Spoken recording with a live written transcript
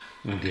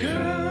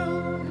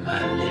Girl,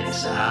 my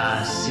lips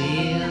are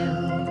sealed.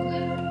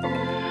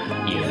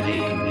 You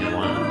make me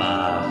wanna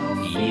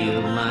barf.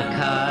 Yield my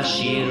car,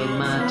 shield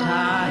my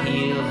tie,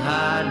 heel,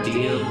 high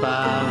deal,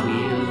 bar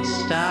wheel,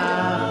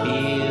 stop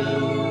you.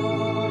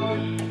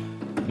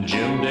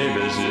 Jim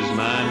Davis is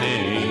my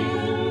name.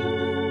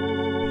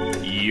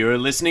 You're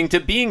listening to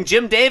Being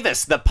Jim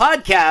Davis, the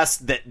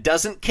podcast that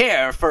doesn't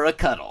care for a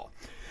cuddle.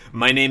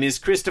 My name is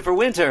Christopher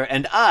Winter,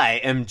 and I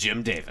am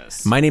Jim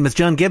Davis. My name is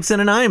John Gibson,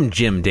 and I'm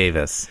Jim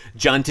Davis.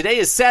 John, today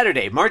is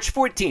Saturday, March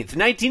 14th,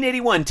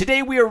 1981.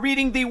 Today we are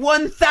reading the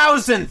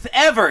 1,000th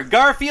ever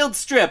Garfield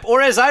strip, or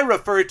as I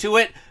refer to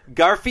it,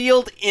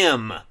 Garfield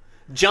M.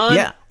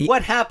 John,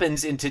 what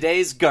happens in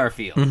today's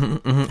Garfield?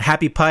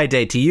 Happy Pi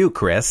Day to you,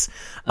 Chris.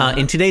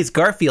 In today's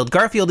Garfield,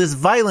 Garfield is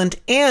violent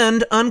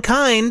and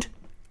unkind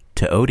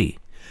to Odie.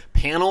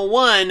 Panel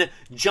 1,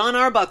 John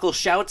Arbuckle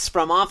shouts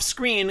from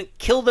off-screen,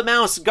 "Kill the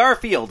mouse,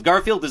 Garfield."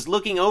 Garfield is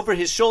looking over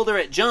his shoulder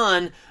at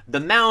John. The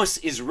mouse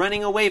is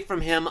running away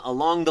from him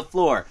along the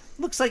floor.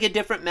 Looks like a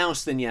different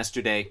mouse than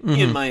yesterday,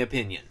 in my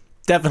opinion.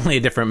 Definitely a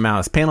different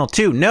mouse. Panel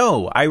 2,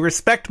 no, I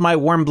respect my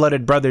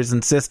warm-blooded brothers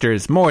and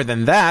sisters more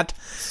than that.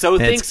 So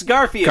thinks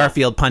Garfield.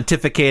 Garfield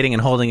pontificating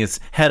and holding his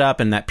head up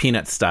in that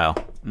peanut style.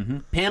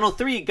 Panel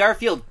 3,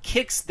 Garfield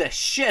kicks the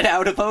shit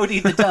out of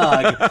Odie the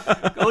dog.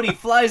 Odie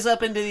flies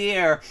up into the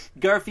air.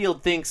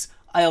 Garfield thinks,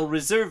 "I'll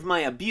reserve my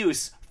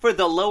abuse for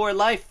the lower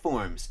life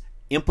forms."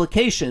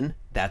 Implication,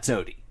 that's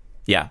Odie.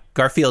 Yeah,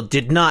 Garfield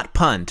did not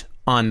punt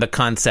on the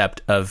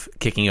concept of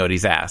kicking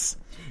Odie's ass.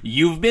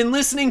 You've been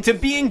listening to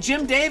Being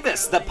Jim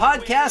Davis, the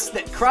podcast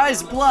that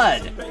cries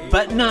blood,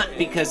 but not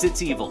because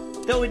it's evil,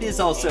 though it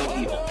is also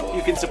evil.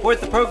 You can support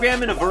the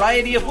program in a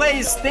variety of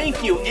ways.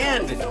 Thank you,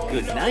 and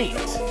good night.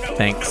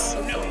 Thanks.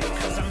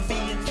 Cause I'm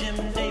being Jim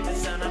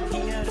Davis and I'm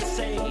here to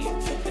say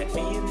that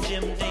being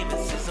Jim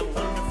Davis is a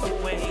wonderful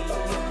way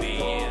to be.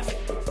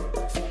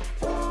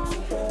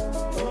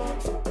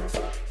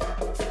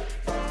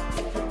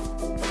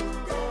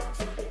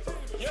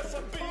 Yes,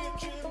 I'm being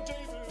Jim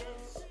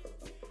Davis.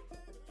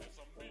 Yes,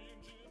 I'm being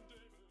Jim Davis.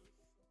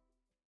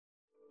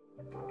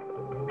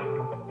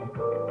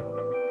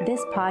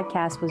 This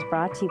podcast was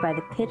brought to you by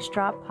the Pitch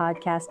Drop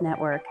Podcast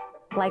Network.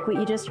 Like what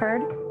you just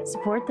heard?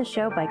 Support the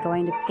show by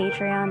going to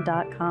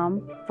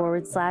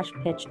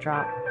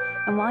patreon.com/pitchdrop.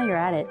 And while you're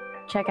at it,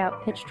 check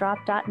out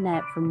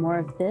pitchdrop.net for more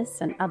of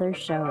this and other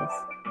shows.